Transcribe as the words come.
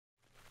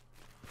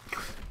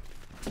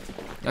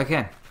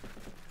Okay.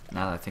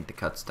 Now that I think the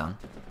cut's done.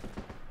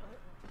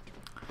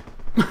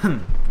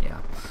 Yeah.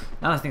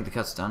 Now that I think the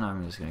cut's done,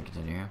 I'm just gonna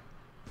continue here.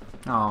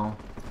 Oh.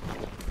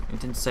 It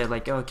didn't say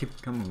like, oh,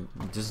 keep coming.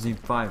 Just need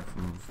 5 or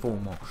 4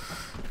 more.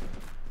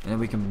 And then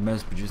we can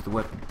mass produce the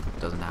weapon.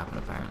 Doesn't happen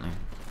apparently.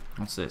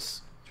 What's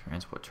this?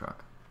 Transport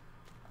truck.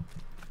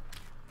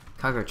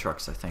 Cargo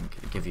trucks, I think,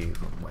 give you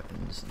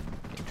weapons and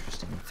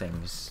interesting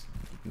things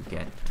you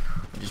get,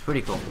 which is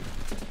pretty cool.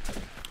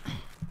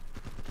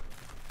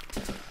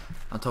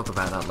 I'll talk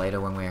about that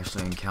later when we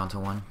actually encounter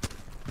one.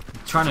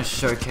 I'm trying to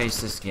showcase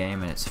this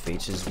game and its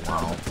features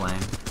while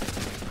playing.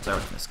 So I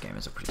reckon this game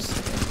is a pretty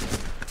sick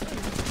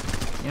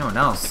game. You know what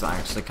else I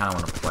actually kind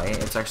of want to play?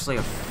 It's actually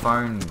a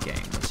phone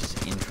game, which is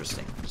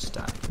interesting. Just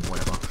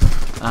whatever.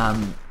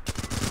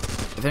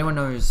 If anyone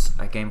knows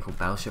a game called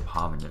Battleship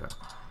Harbinger,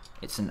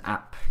 it's an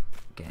app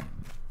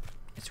game.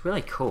 It's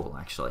really cool,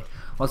 actually.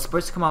 Well, it's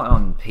supposed to come out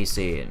on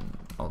PC and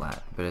all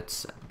that, but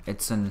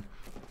it's an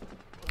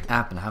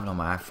app, and I have it on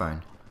my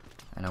iPhone,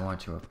 and I want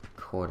to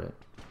record it.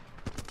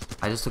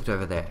 I just looked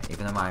over there,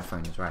 even though my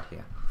iPhone is right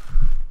here.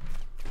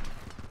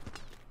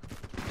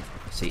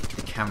 See,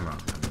 the camera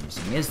I'm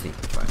using is the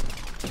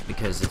iPhone,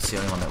 because it's the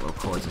only one that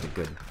records at a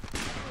good,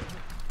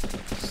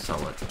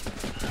 solid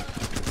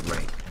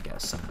rate, I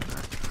guess. I don't know.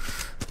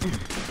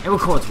 It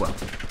records well.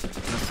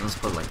 Let's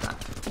put it like that.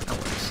 That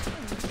works.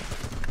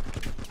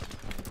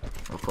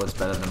 Records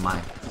better than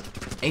my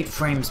 8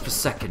 frames per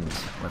second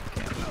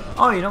webcam.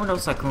 Oh, you know what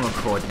else I can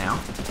record now?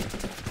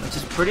 Which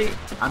is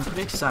I'm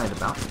pretty excited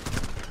about.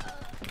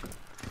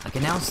 I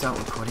can now start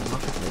recording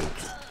Rocket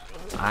League.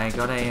 I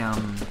got a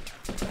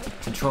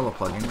controller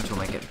plugin, which will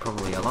make it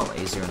probably a lot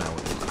easier and I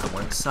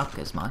won't suck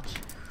as much.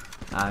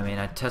 I mean,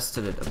 I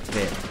tested it a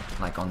bit,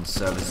 like on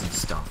servers and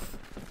stuff.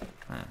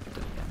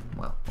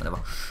 Well, whatever.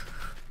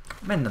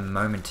 I'm in the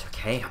moment,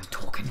 okay? I'm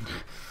talking.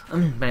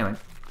 But anyway,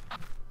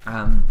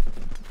 I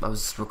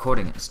was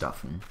recording it and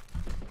stuff, and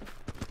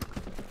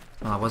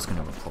well, I was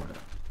gonna record it.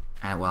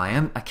 And well,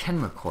 I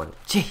can record it.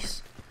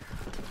 Jeez.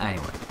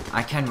 Anyway,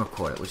 I can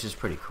record it, which is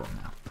pretty cool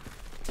now.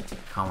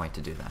 Can't wait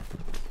to do that.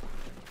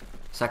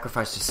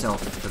 Sacrifice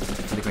yourself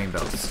for the green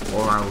belts,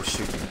 or I will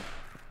shoot you.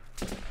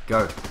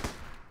 Go.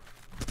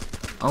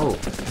 Oh,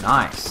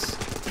 nice.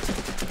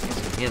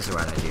 Here's the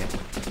right idea.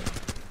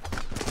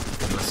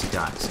 Unless he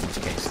dies, in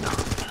which case, no.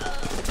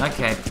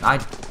 Okay,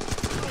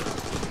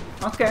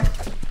 Okay.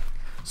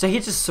 So he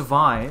just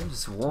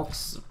survives,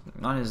 walks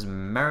on his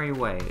merry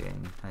way,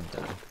 and I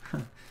die.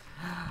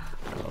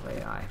 I love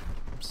AI.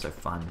 It's so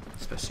fun,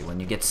 especially when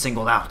you get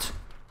singled out.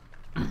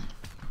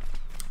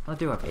 I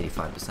do have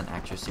 85%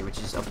 accuracy, which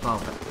is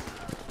above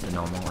the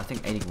normal. I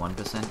think 81%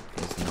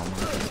 is the normal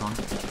that it's on.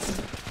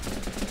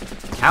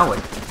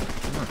 Coward.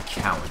 You're a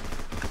coward.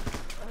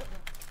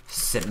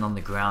 Sitting on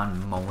the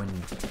ground,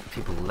 mowing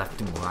people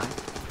left and right.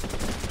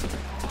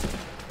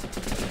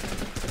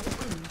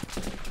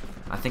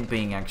 I think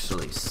being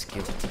actually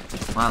skilled.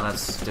 Well,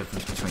 that's the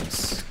difference between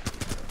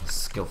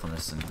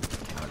skillfulness and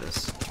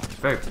cowardice. It's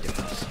very big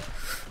difference.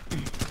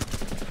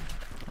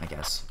 I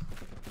guess.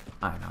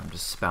 I don't know, I'm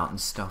just spouting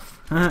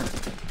stuff.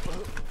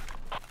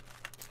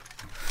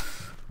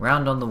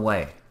 Round on the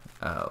way.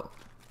 Oh.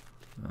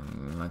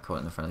 Am I caught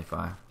in the friendly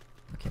fire?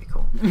 Okay,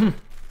 cool.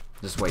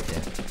 Just wait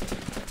there.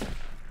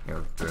 You're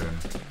a boom.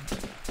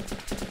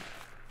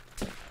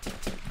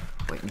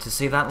 Waiting to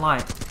see that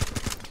light.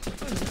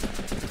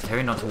 I tell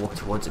you not to walk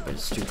towards it, but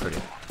it's too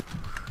pretty.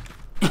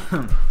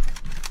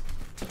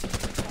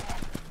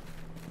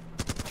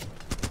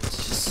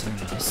 It's just so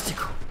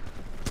mystical.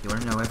 You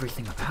want to know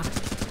everything about it.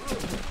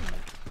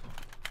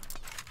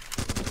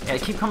 Yeah,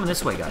 keep coming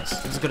this way, guys.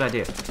 It's a good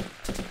idea.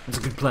 It's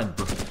a good plan,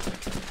 bro.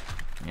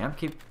 Yeah,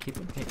 keep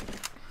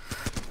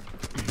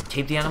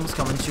the animals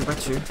coming 2 by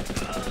 2.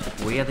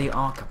 We are the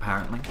Ark,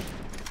 apparently.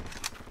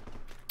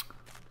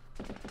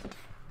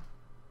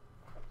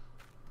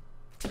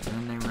 And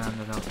then they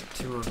rounded up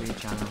 2 of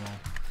each animal,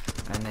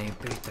 and they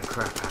beat the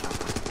crap out of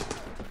them.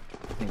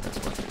 I think that's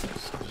what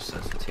it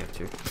says for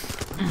TF2.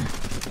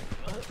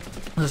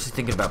 I was just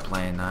thinking about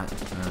playing that. I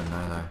don't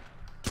know though.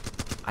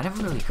 I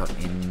never really got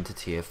into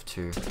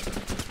TF2,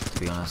 to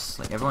be honest.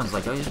 Like everyone's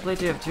like, oh, you should play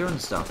TF2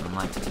 and stuff. I'm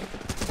like,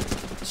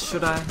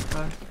 should I?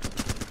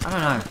 I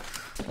don't know.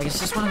 Like it's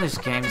just one of those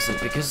games that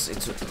because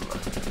it's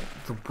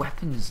the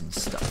weapons and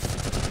stuff.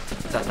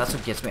 That's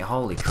what gets me.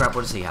 Holy crap!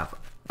 What does he have?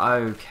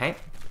 Okay,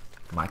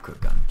 micro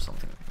gun,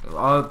 something.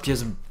 Oh,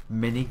 just a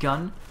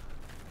minigun.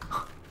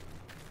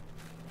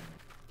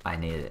 I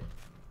need it.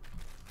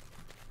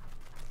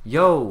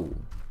 Yo,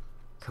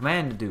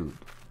 commander dude,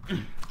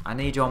 I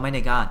need your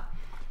minigun.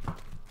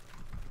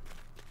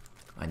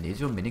 I need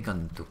your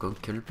minigun to go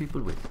kill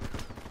people with.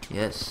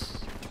 Yes.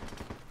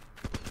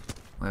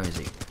 Where is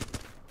he?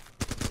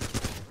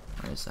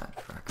 Where is that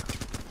cracker?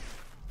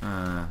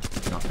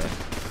 Not there.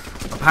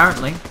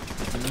 Apparently.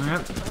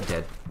 Yep,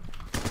 dead.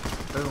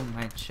 Boom,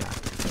 headshot.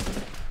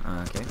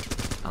 Okay,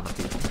 other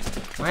people.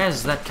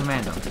 Where's that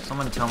commander?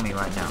 Someone tell me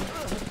right now.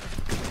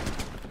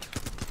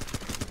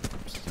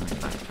 I'm just doing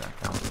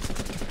backtrack out.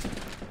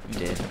 You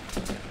did.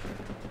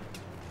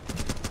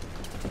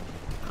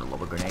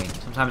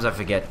 Sometimes I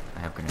forget I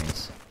have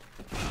grenades.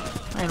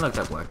 Hey, look,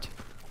 that worked.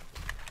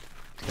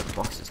 Let's get the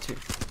boxes too.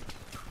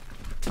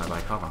 Bye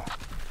bye, cover.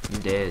 You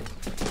did.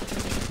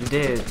 You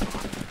did.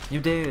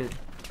 You did.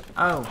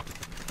 Oh.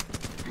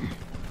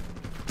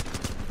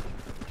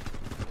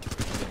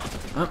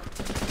 Oh.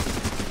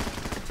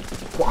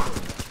 Wah.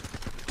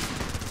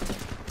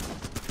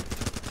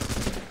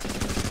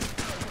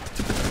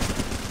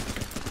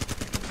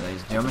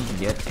 Ladies and gentlemen,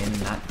 get in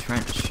that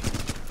trench.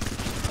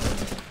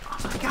 Oh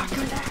my god, go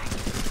lag!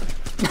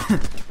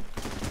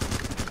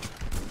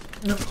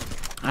 No.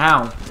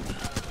 Ow! I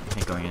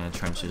hate going into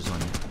trenches on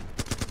you.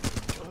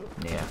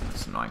 Yeah,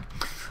 that's annoying.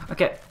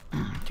 Okay,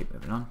 keep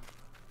moving on.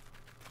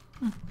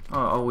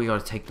 Oh, we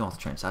gotta take North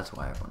Trench, that's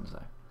why everyone's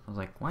there. I was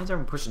like, why is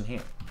everyone pushing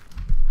here?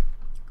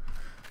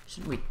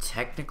 Should we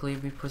technically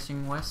be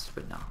pushing west?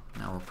 But no.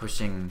 Now we're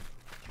pushing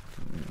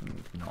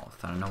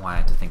north. I don't know why I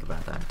had to think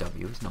about that.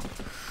 W is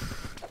north.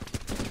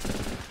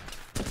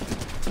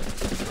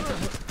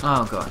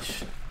 Oh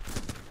gosh.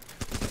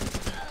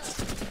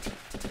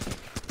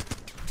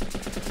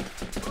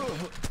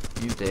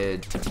 You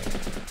did.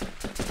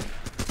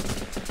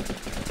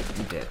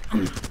 You did.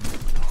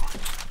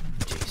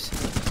 Jeez.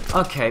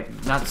 Okay,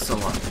 that's a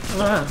lot.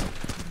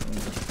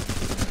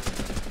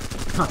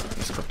 Huh,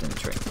 just clipped in the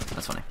tree.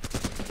 That's funny.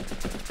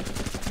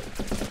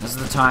 These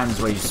are the times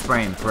where you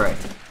spray and pray,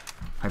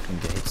 hoping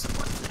to hit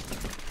someone.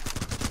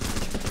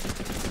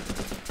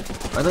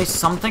 Or at least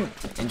something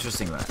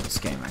interesting about this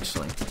game,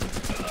 actually.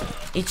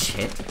 Each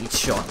hit, each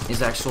shot,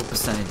 is actual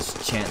percentage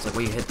chance. Like,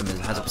 where you hit them,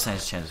 it has a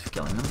percentage chance of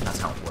killing them. That's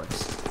how it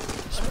works.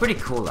 It's pretty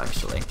cool,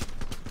 actually.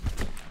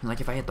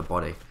 Like, if I hit the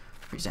body,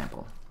 for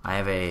example, I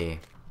have a...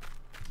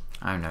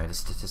 I don't know the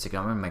statistic,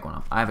 I'm gonna make one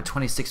up. I have a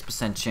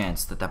 26%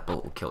 chance that that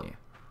bullet will kill you.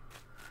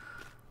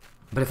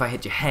 But if I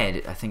hit your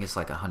head, I think it's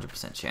like a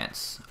 100%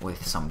 chance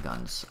with some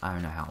guns. I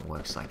don't know how it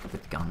works like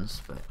with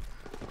guns, but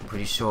I'm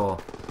pretty sure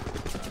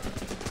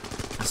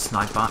a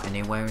sniper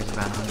anywhere is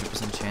about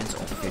 100% chance,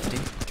 or 50.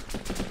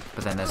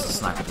 But then there's a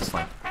sniper that's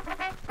like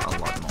a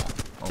lot more.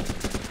 Oh,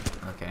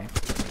 okay.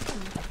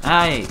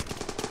 Hey!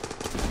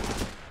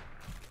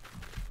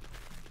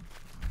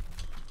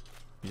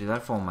 You do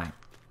that for, mate.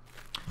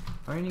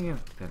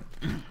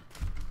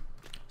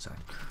 Sorry.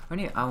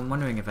 I'm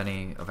wondering if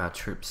any of our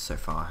troops so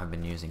far have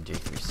been using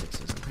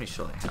G36s. I'm pretty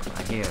sure they have.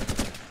 I hear...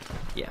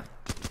 Yeah,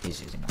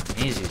 he's using one.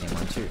 He's using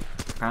one too.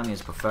 Apparently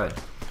it's preferred.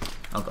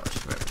 Oh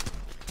gosh, rip.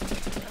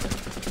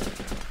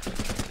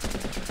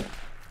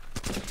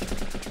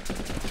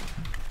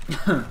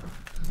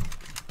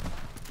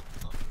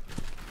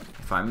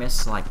 If I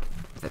miss like...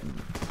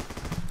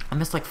 I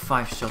missed like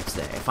 5 shots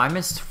there. If I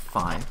missed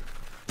 5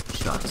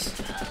 shots,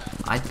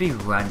 I'd be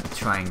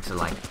trying to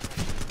like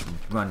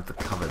run for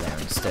cover there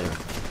instead of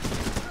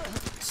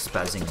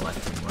spazzing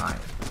left and right.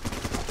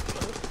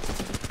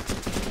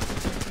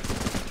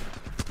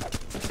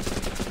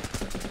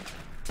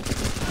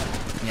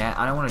 Yeah,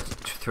 I don't want to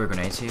throw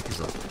grenades here because,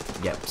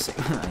 yep, sick.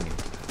 I knew.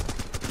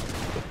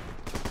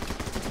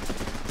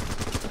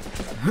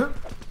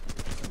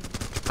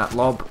 That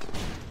lob.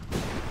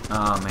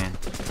 Oh man.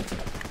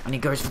 And he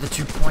goes for the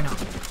 2-pointer.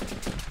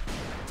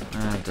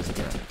 He doesn't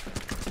get it.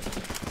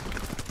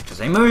 Because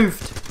they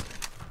moved!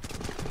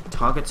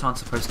 Targets aren't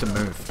supposed to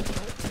move.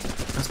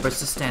 They're supposed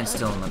to stand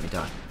still and let me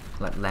die.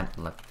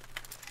 They're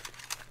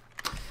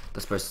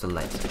supposed to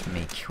let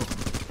me kill them.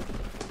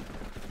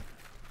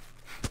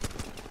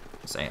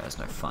 So yeah, that's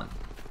no fun.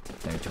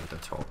 They took the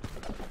toll.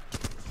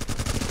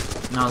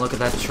 Now look at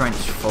that trench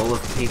full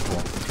of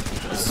people.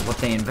 This is what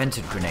they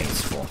invented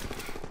grenades for.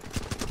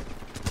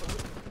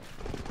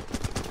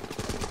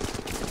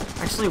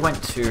 I actually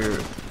went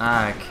to...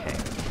 okay.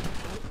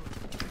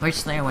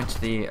 Recently I went to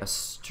the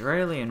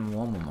Australian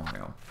War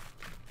Memorial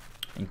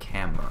in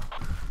Canberra.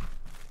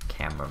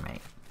 Canberra,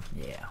 mate.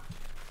 Yeah.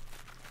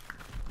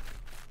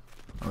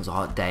 It was a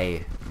hot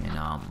day in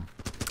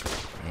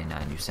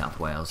New South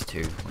Wales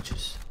too, which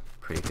is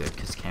pretty good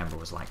because Canberra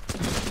was like...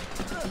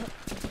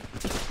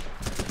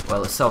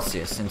 well, it's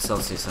Celsius. In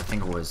Celsius, I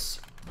think it was...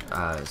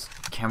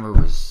 Canberra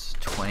was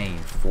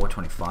 24,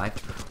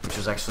 25, which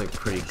was actually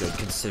pretty good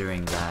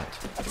considering that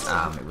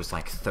it was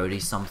like 30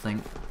 something.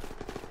 I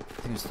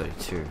think it was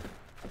 32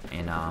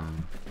 in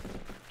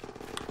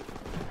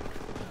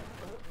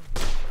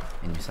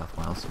New South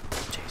Wales.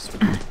 Jeez.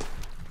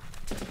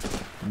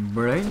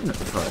 Brain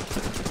fart.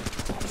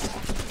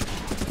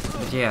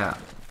 But yeah,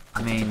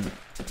 I mean,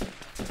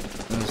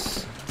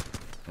 it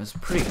was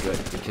pretty good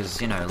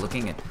because, you know,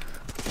 looking at,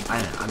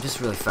 I don't know, I'm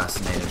just really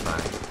fascinated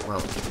by, well,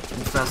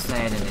 I'm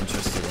fascinated and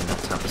interested in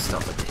that type of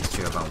stuff, like the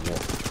history of our war.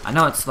 I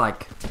know it's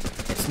like,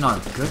 it's not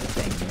a good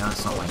thing, you know,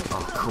 it's not like,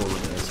 oh cool,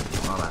 look at this,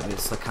 and all that.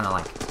 It's like, kind of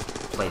like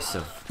place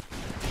of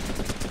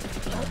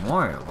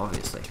memorial,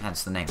 obviously,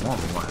 hence the name War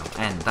Memorial,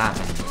 and that,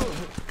 and,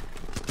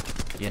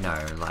 you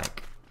know,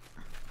 like,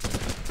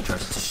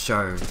 just to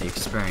show the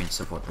experience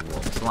of what the war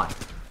was like.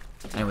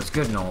 And it was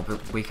good and all, but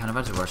we kind of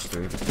had to rush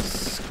through because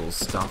school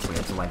stuff. We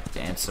had to like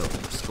answer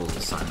school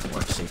assignment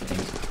worksheet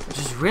things, which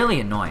is really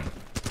annoying.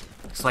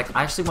 It's like,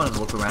 I actually wanted to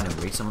look around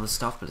and read some of the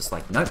stuff, but it's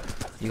like, nope,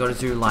 you gotta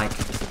do like,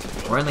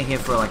 we're only here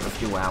for like a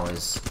few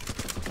hours,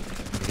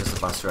 because the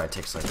bus ride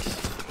takes like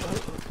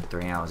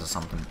 3 hours or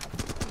something.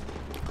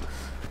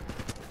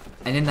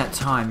 And in that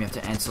time, you have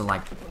to answer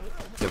like,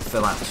 to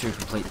fill out 2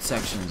 complete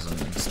sections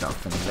and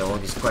stuff, and there are all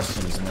these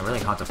questions, and they're really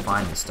hard to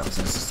find and stuff,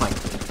 so it's just like,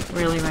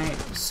 really mate,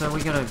 so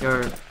we gotta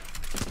go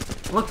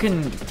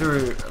looking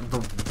through the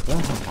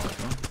wall,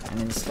 and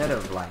instead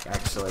of like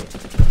actually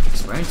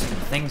experiencing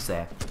the things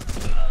there,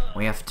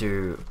 we have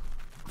to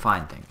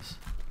find things.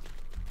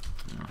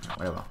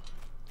 Whatever.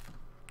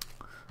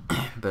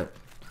 But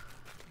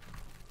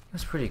it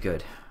was pretty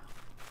good.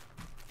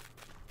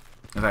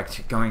 In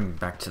fact, going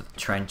back to the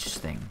trench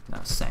thing that I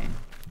was saying,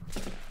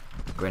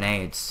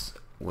 grenades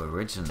were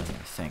originally,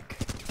 I think,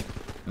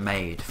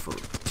 made for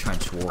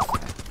trench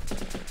warfare.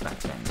 Back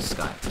then,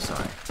 Skype,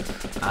 sorry.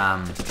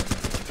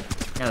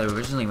 Yeah, they were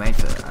originally made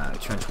for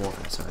trench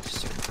warfare, so I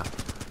just took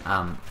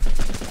a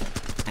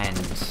and,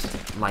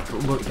 like,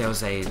 look, there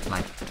was a,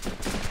 like,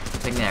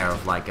 thing there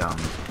of, like, you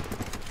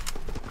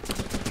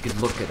could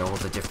look at all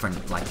the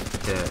different, like,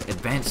 the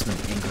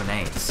advancement in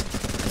grenades.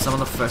 And some of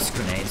the first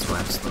grenades were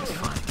absolutely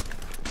fine.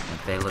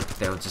 Like,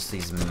 they were just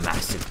these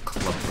massive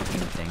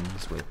club-looking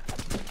things with,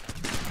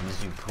 and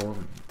as you pull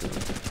them,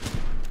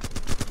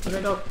 put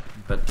it up.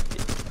 But,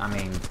 I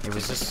mean, it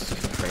was just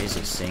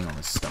crazy seeing all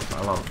this stuff.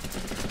 I love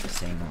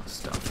seeing all this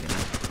stuff, you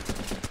know?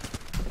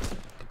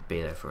 Could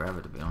be there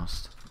forever, to be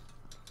honest.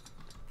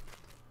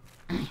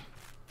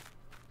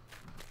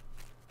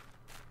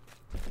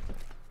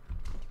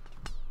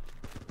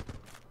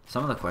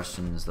 Some of the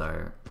questions,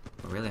 though,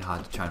 were really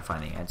hard to try and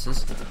find the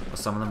answers. Or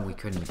some of them we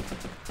couldn't,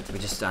 we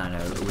just, I don't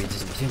know, we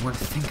just didn't want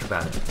to think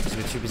about it. Because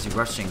we were too busy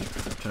rushing,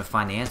 trying to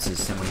find the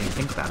answers, and we didn't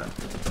think about it.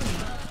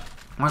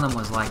 One of them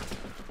was like,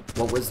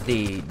 what was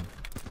the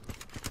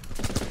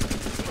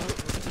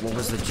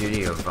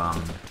duty of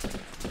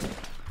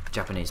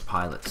Japanese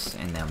pilots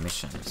in their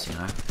missions, you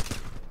know?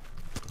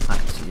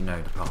 Like, you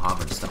know, to Pearl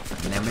Harbor and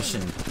stuff. And their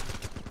mission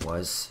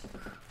was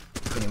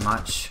pretty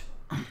much,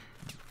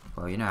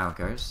 well, you know how it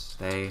goes.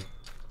 They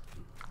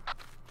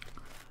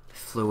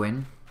flew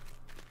in,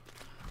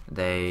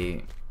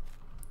 they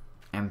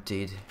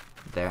emptied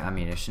their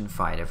ammunition,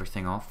 fired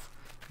everything off.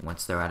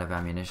 Once they're out of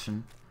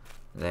ammunition,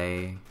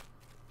 they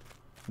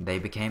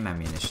became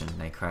ammunition.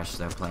 They crashed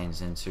their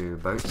planes into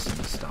boats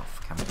and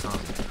stuff.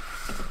 Kamikaze.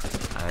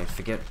 I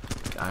forget,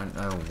 I don't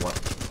know what,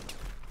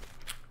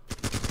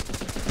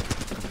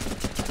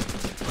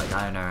 like,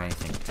 I don't know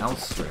anything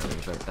else really,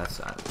 but that's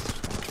one of the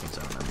things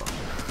I remember.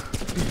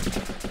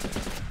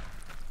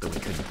 That we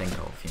couldn't think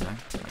of, you know?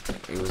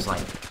 Like, it was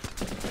like,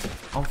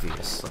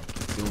 obvious, like,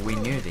 we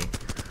knew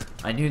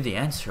I knew the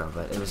answer of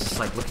it. It was just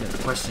like looking at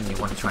the question, you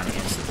want to try and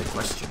answer the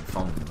question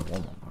from the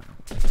warm-up.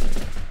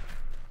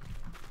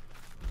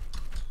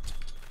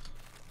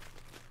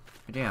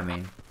 But yeah, I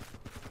mean,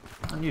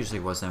 it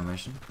usually was their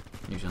mission,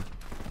 usually.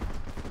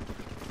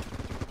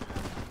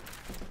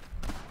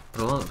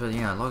 But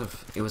yeah, a lot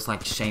of, it was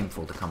like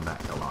shameful to come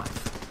back alive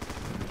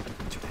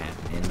in Japan,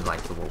 in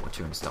like the World War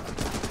II and stuff like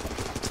that.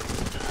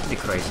 It'd be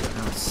crazy,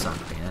 that would suck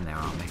being in their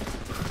army.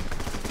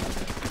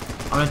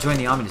 I'm gonna join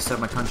the army to serve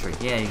my country.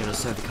 Yeah, you gotta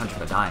serve the country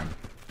by dying.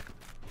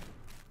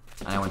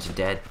 And once you're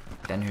dead,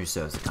 then who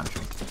serves the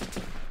country?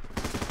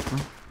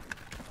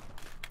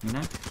 You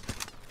know?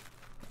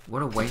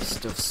 What a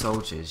waste of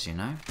soldiers, you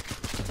know?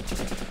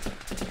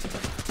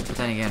 But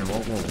then again,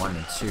 World War I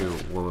and II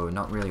were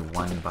not really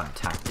won by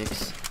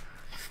tactics.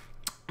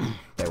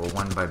 They were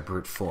won by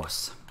brute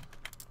force,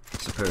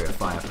 superior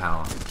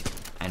firepower,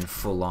 and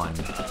full-on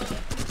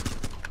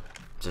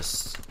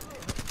just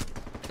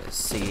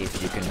see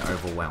if you can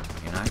overwhelm,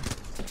 you know?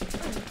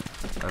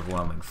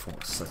 Overwhelming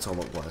force, that's all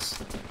it was.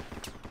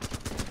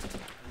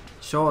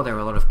 Sure, there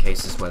were a lot of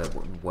cases where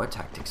there were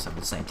tactics. I'm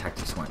not saying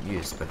tactics weren't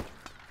used, but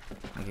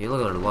like, you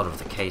look at a lot of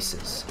the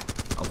cases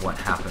of what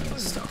happened and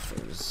stuff,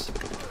 it was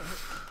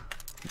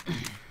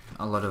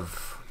a lot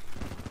of,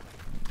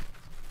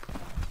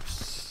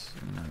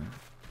 you know,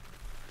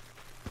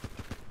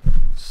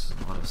 just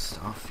a lot of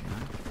stuff, you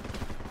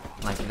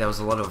know? Like, there was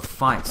a lot of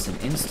fights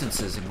and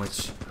instances in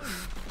which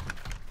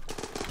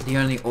the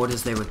only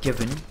orders they were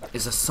given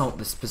is assault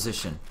this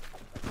position.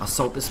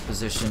 Assault this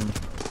position.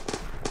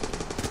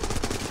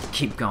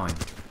 Keep going.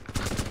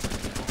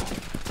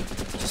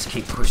 Just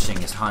keep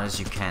pushing as hard as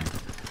you can.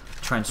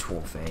 Trench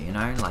warfare, you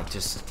know? Like,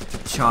 just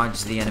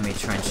charge the enemy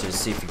trenches,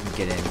 see if you can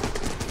get in.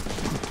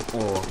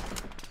 Or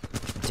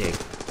dig.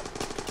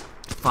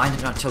 Find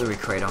an artillery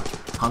crater,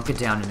 hunker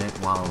down in it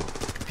while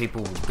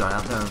people got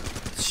out their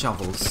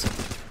shovels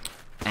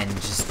and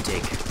just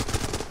dig.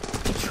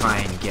 And try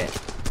and get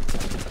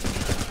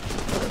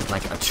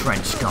like a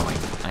trench going,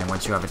 and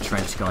once you have a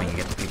trench going, you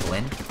get the people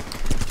in,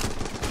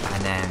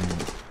 and then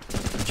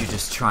you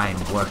just try and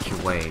work your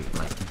way,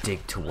 like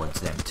dig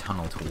towards them,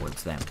 tunnel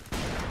towards them,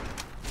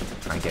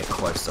 try and get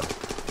closer.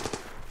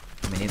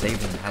 I mean, they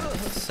even had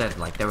said,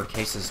 like, there were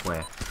cases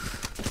where,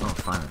 oh,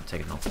 fine, I'm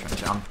taking off the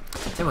trench.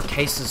 There were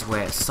cases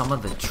where some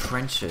of the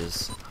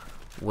trenches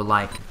were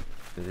like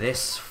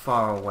this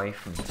far away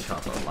from each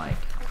other, like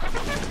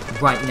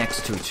right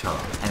next to each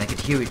other, and they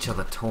could hear each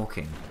other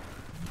talking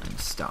and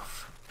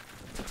stuff.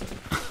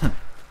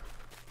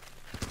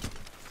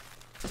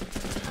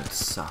 It would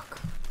suck.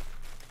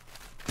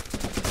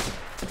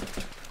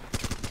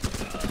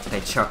 They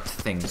chucked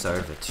things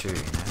over too, you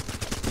know?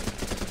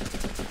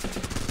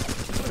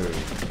 Food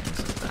and things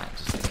like that,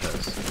 just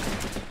because.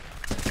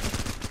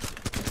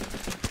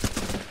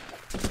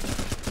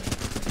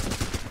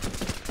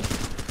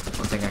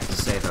 One thing I can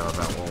say though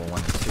about World War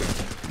I and II,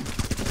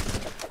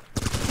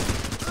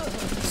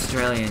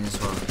 Australians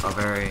are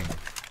very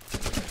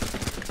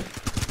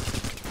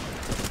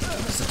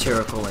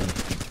satirical and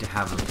to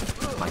have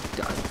like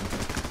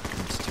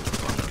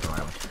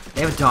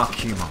they have a dark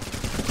humor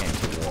when it came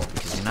to war,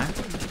 because you know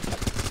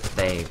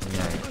they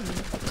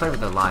play with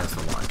their lives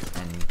a lot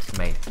and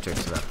make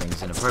jokes about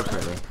things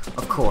inappropriately,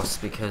 of course,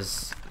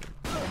 because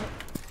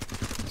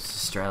it's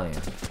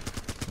Australia.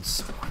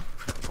 It's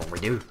what we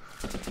do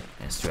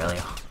in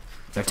Australia.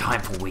 No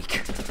time for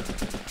weak.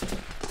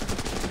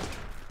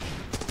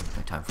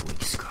 No time for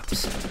weak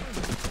scrubs.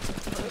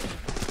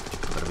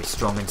 Gotta be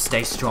strong and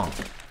stay strong.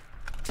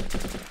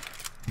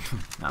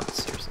 No, but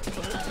seriously.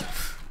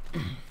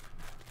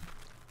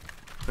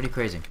 Pretty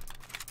crazy.